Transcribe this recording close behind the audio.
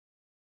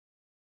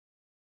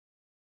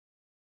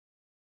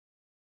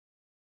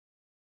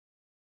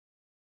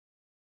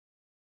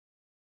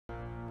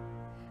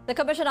The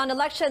Commission on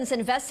Elections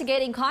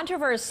investigating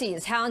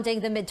controversies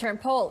hounding the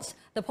midterm polls.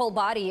 The poll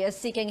body is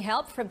seeking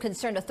help from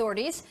concerned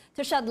authorities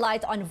to shed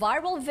light on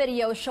viral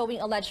video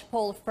showing alleged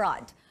poll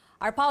fraud.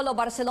 Our Paulo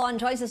Barcelon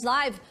joins us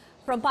live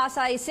from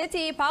Pasay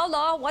City.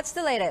 Paulo, what's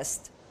the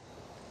latest?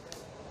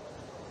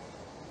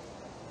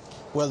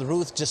 Well,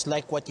 Ruth, just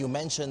like what you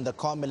mentioned, the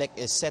COMELEC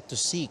is set to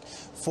seek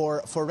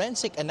for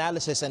forensic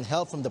analysis and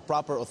help from the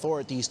proper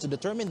authorities to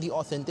determine the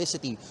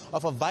authenticity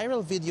of a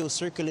viral video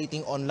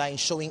circulating online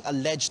showing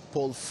alleged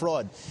poll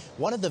fraud.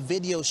 One of the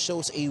videos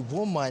shows a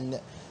woman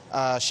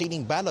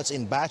shading ballots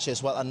in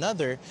batches, while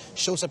another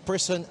shows a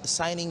person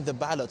signing the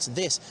ballots.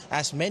 This,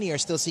 as many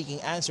are still seeking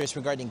answers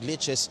regarding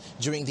glitches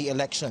during the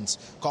elections.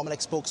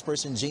 COMELEC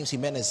spokesperson James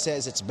Jimenez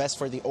says it's best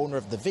for the owner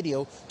of the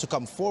video to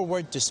come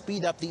forward to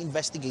speed up the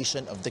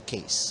investigation of the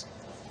case.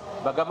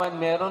 Bagaman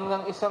meron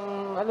ng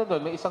isang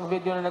may isang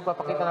video na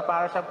nagpapakita na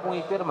para siyang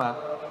pumipirma,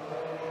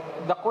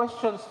 the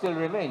question still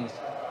remains.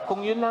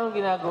 Kung yun lang ang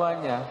ginagawa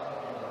niya,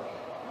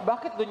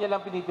 bakit doon niya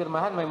lang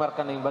pinipirmahan? May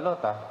marka na yung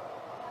balota,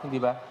 hindi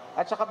ba?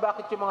 At saka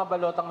bakit yung mga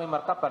balotang may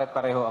marka,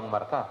 pare-pareho ang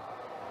marka?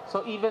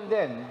 So even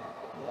then,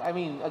 I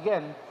mean,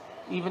 again,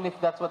 even if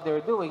that's what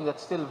they're doing,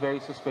 that's still very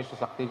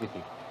suspicious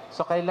activity.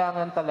 So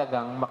kailangan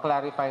talagang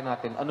maklarify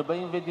natin, ano ba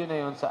yung video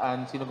na yun,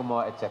 saan, sino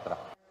gumawa, etc.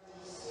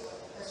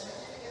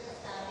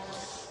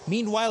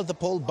 Meanwhile, the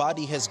poll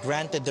body has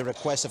granted the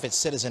request of its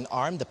citizen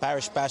arm, the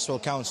Parish Pastoral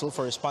Council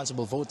for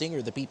Responsible Voting,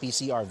 or the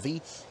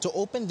PPCRV, to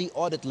open the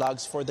audit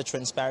logs for the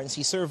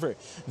transparency server.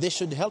 This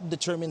should help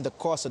determine the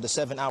cause of the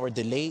 7-hour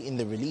delay in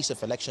the release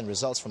of election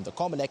results from the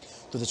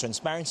COMELEC to the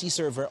transparency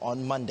server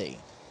on Monday.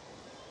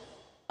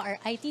 Our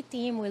IT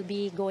team will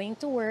be going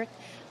to work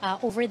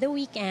over the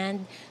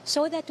weekend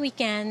so that we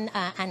can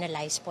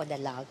analyze po the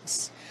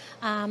logs.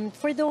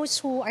 For those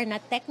who are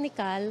not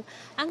technical,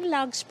 ang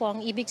logs po,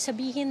 ang ibig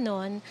sabihin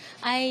nun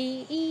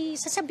ay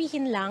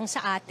isasabihin lang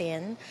sa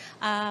atin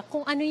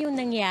kung ano yung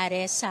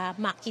nangyari sa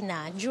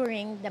makina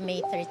during the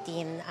May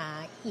 13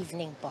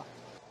 evening po.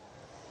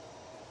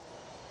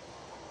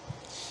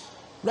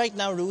 Right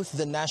now, Ruth,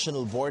 the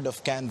National Board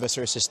of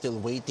Canvassers is still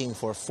waiting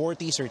for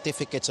 40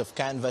 certificates of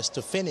canvass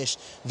to finish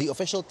the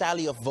official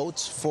tally of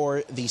votes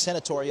for the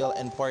senatorial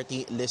and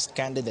party list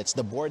candidates.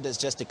 The board has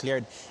just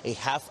declared a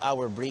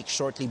half-hour break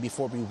shortly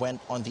before we went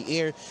on the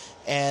air,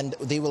 and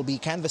they will be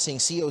canvassing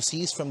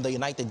COCs from the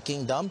United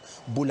Kingdom,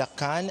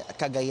 Bulacan,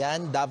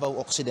 Cagayan, Davao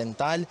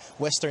Occidental,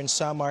 Western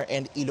Samar,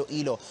 and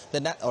Iloilo.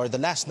 The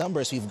last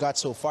numbers we've got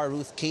so far,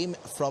 Ruth, came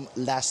from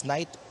last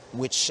night,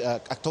 which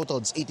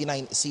totals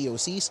 89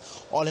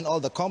 COCs. All in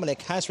all, the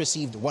COMELEC has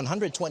received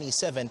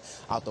 127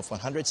 out of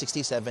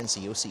 167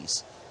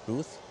 COCs.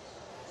 Ruth?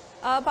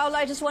 Paula,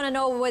 I just want to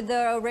know, with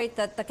the rate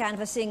that the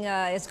canvassing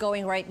is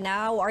going right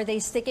now, are they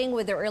sticking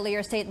with their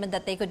earlier statement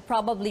that they could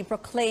probably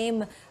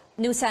proclaim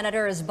new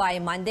senators by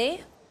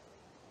Monday?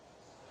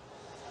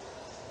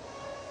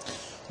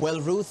 Well,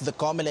 Ruth, the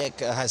COMELEC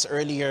has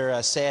earlier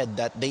said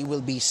that they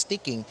will be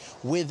sticking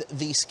with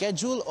the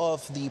schedule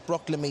of the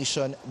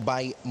proclamation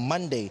by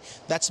Monday.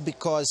 That's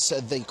because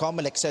the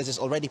COMELEC says it's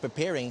already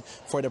preparing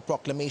for the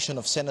proclamation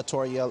of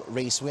senatorial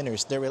race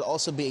winners. There will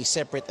also be a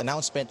separate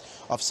announcement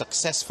of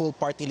successful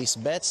party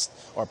list bets,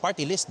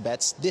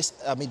 this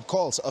amid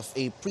calls of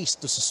a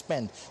priest to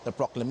suspend the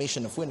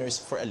proclamation of winners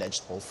for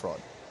alleged poll fraud.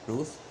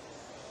 Ruth?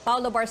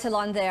 Paulo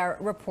Barcelon there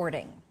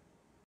reporting.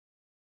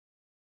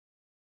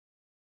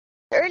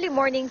 Early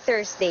morning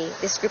Thursday,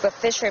 this group of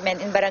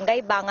fishermen in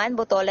Barangay Bangan,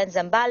 Botolan,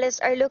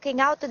 Zambales are looking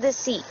out to the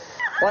sea,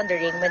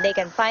 wondering when they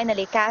can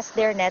finally cast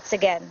their nets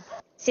again.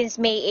 Since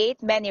May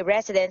 8, many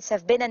residents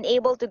have been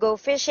unable to go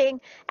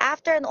fishing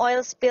after an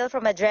oil spill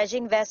from a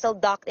dredging vessel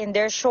docked in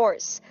their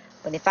shores.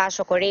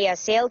 Bonifacio Correa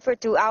sailed for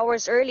 2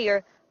 hours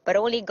earlier but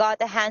only got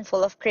a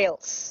handful of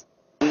krills.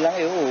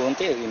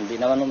 Hindi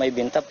naman may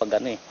binta pag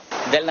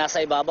Dahil nasa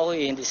ibabaw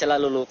hindi sila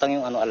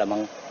lulutang yung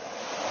alamang.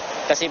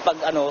 Kasi pag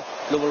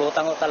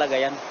lumulutang ko talaga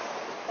yan.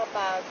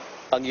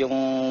 Pag yung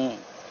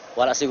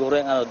wala siguro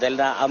yung dahil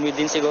naamoy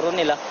din siguro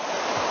nila,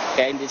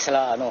 kaya hindi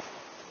sila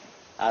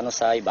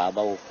sa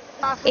ibabaw.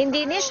 In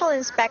the initial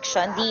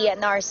inspection,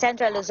 DENR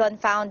Central Luzon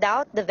found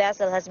out the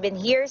vessel has been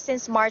here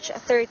since March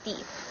 30.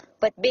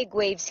 But big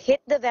waves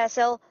hit the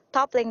vessel,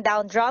 toppling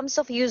down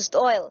drums of used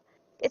oil.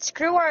 Its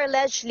crew are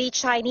allegedly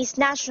Chinese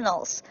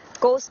nationals.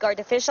 Coast Guard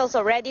officials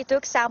already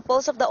took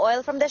samples of the oil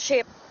from the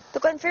ship to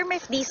confirm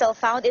if diesel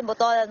found in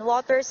Botolan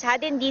waters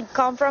had indeed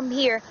come from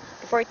here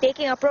before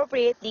taking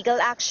appropriate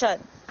legal action.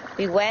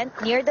 We went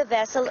near the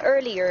vessel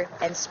earlier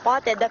and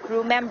spotted the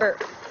crew member,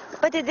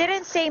 but he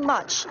didn't say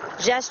much,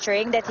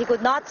 gesturing that he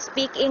could not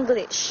speak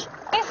English.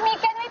 Excuse me,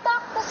 can we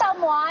talk to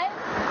someone?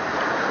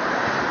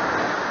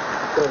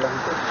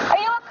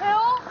 Are you a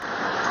crew?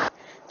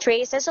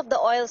 Traces of the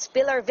oil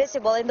spill are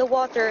visible in the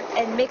water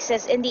and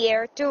mixes in the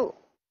air too.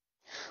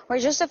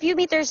 We're just a few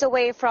meters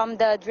away from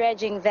the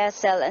dredging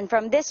vessel, and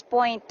from this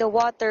point, the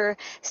water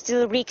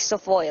still reeks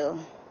of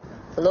oil.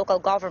 The local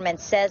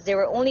government says they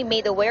were only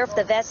made aware of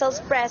the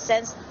vessel's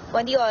presence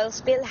when the oil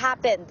spill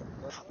happened.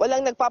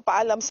 Walang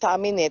nagpapaalam sa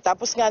amin eh.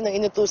 Tapos nga nung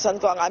inutusan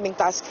ko ang aming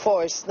task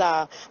force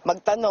na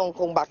magtanong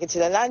kung bakit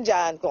sila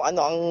nandyan, kung ano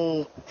ang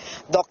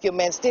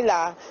documents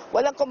nila,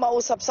 walang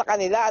kumausap sa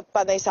kanila at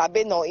panay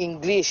sabi no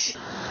English.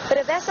 But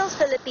the vessel's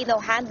Filipino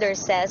handler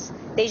says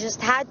they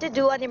just had to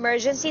do an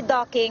emergency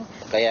docking.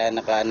 Kaya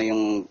nakaano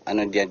yung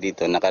ano diyan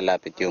dito,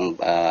 nakalapit yung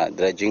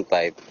dredging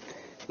pipe.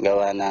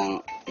 Gawa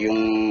ng yung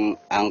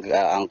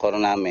anchor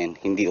namin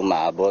hindi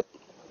umaabot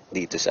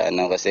dito sa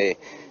ano kasi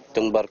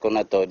itong barko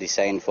na to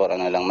designed for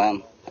ano lang ma'am,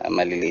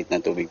 maliliit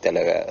na tubig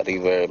talaga,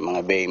 river,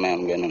 mga bay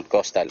ma'am, ganun,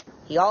 coastal.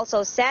 He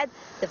also said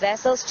the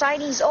vessel's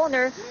Chinese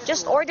owner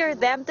just ordered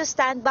them to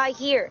stand by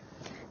here.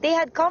 They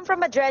had come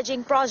from a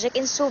dredging project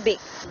in Subic.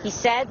 He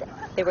said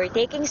they were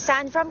taking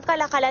sand from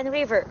Calakalan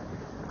River.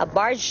 A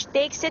barge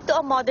takes it to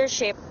a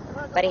mothership,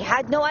 but he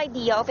had no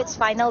idea of its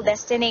final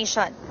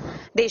destination.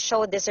 They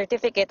showed the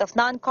certificate of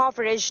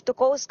non-coverage to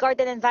Coast Guard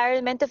and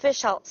environment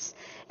officials.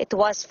 It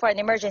was for an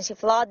emergency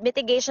flood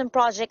mitigation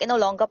project in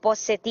Olongapo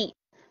City.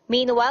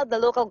 Meanwhile, the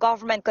local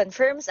government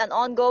confirms an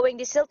ongoing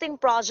desilting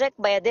project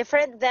by a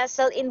different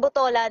vessel in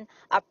Botolan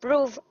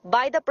approved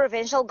by the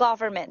provincial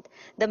government.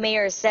 The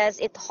mayor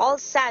says it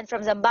hauls sand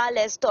from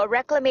Zambales to a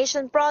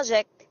reclamation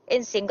project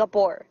in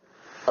Singapore.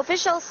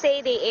 Officials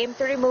say they aim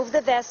to remove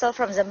the vessel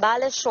from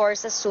Zambales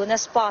shores as soon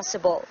as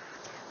possible.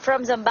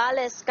 From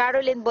Zambales,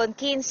 Caroline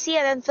Bonquin,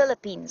 CNN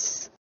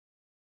Philippines.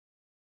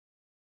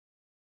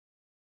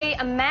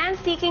 A man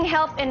seeking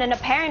help in an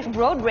apparent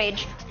road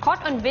rage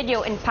caught on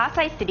video in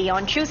Pasay City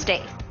on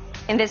Tuesday.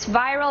 In this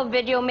viral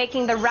video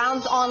making the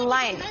rounds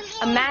online,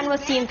 a man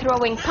was seen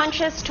throwing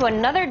punches to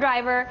another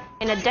driver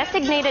in a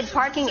designated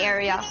parking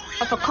area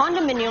of a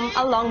condominium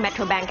along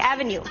Metrobank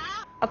Avenue.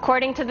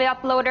 According to the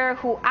uploader,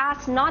 who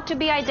asked not to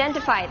be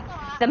identified,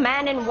 the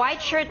man in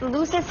white shirt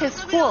loses his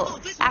cool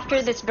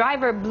after this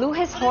driver blew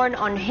his horn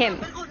on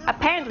him,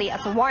 apparently as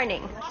a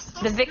warning.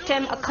 The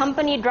victim, a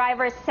company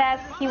driver,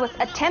 says he was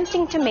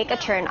attempting to make a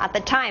turn at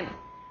the time.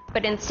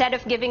 But instead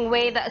of giving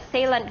way, the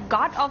assailant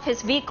got off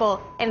his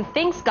vehicle and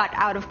things got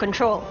out of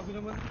control.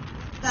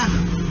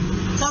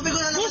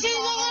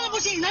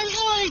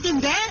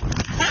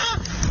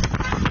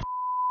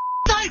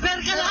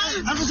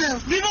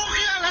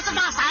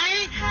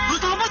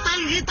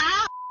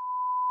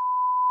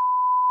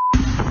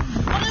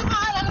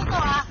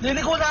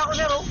 Liliko na ako,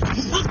 sir.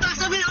 Punta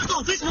sabihin ako sa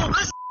office mo.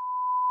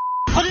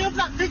 Ano yung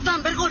plate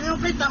number ko? Ano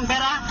yung plate number,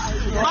 ha?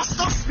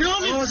 Bastos,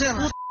 yun. Oo, sir.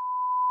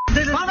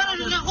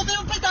 Mamaranin lang ko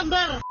yung plate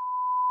number.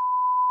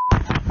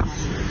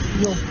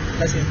 Yo,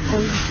 kasi.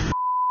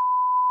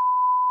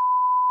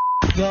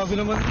 Grabe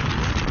naman.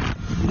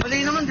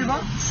 Mali naman, di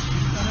ba?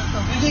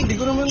 Hindi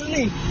ko naman ano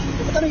eh.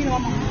 Patanongin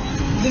naman ako.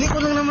 Liliko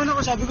lang naman ako.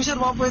 Sabi ko, sir,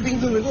 baka pwedeng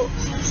dumigo.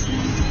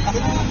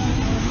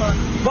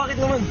 Bakit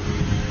naman?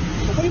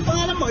 Ano yung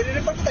pangalan mo?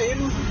 I-report ko tayo.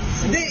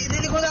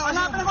 Hindi ko na.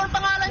 Hanapin ko ang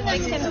pangalan niya.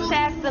 The victim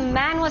says the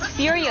man was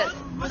furious.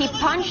 He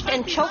punched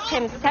and choked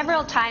him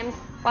several times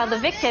while the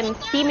victim,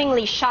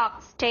 seemingly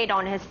shocked, stayed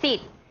on his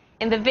seat.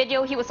 In the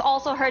video, he was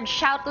also heard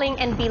shouting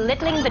and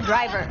belittling the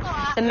driver.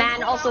 The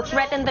man also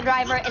threatened the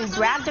driver and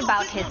bragged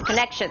about his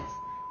connections.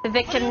 The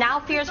victim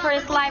now fears for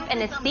his life and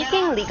is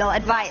seeking legal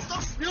advice.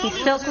 He's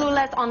still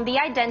clueless on the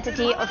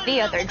identity of the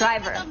other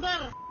driver.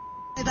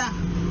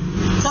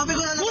 Sabi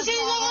ko na lang.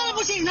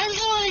 Busing, hindi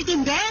ka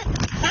maitindi?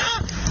 Ha?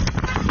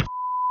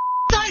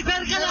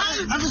 Driver ka lang?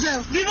 Ano, sir?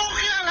 Di mo ko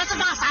kilala sa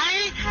Pasay?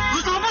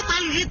 Gusto mo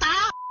tayo kita?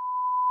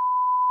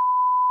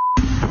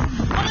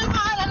 Ano yung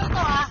pangalan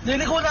nito, ha?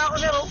 Liliko na ako,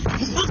 sir.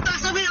 Punta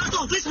sabihin ako sa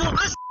office mo.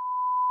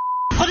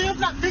 Ano yung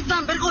plate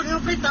number ko? Ano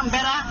yung plate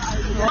number, ha?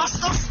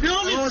 Bastos,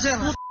 yun. Oo, sir.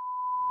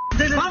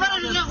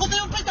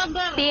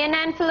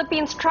 CNN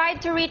Philippines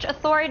tried to reach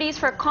authorities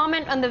for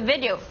comment on the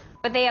video,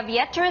 but they have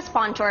yet to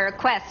respond to our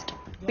request.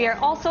 We are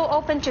also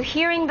open to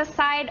hearing the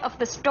side of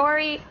the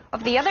story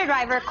of the other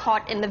driver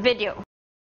caught in the video.